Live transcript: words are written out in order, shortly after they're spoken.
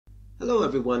Hello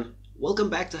everyone, welcome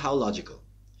back to How Logical.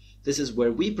 This is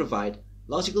where we provide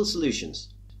logical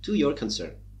solutions to your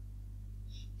concern.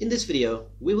 In this video,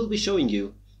 we will be showing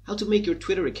you how to make your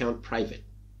Twitter account private.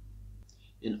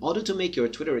 In order to make your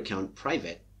Twitter account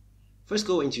private, first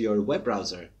go into your web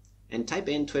browser and type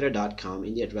in twitter.com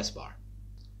in the address bar.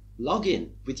 Log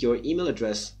in with your email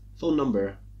address, phone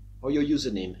number, or your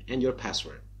username and your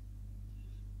password.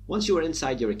 Once you are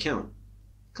inside your account,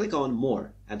 click on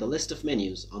More at the list of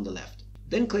menus on the left.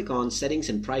 Then click on Settings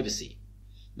and Privacy.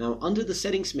 Now under the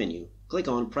Settings menu, click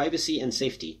on Privacy and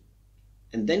Safety,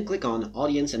 and then click on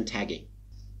Audience and Tagging.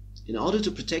 In order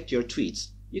to protect your tweets,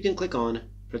 you can click on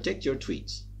Protect Your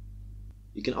Tweets.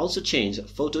 You can also change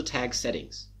photo tag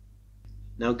settings.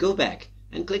 Now go back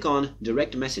and click on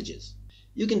Direct Messages.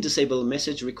 You can disable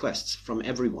message requests from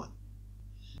everyone.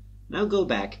 Now go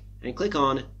back and click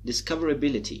on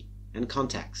Discoverability and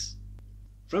Contacts.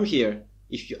 From here,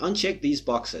 if you uncheck these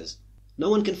boxes, no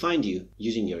one can find you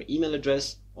using your email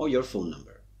address or your phone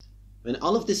number. When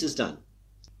all of this is done,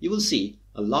 you will see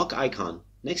a lock icon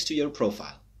next to your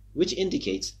profile, which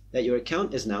indicates that your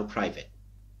account is now private.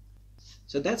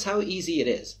 So that's how easy it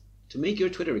is to make your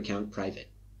Twitter account private.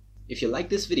 If you like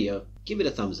this video, give it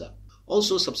a thumbs up.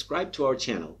 Also subscribe to our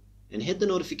channel and hit the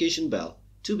notification bell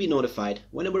to be notified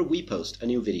whenever we post a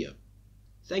new video.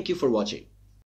 Thank you for watching.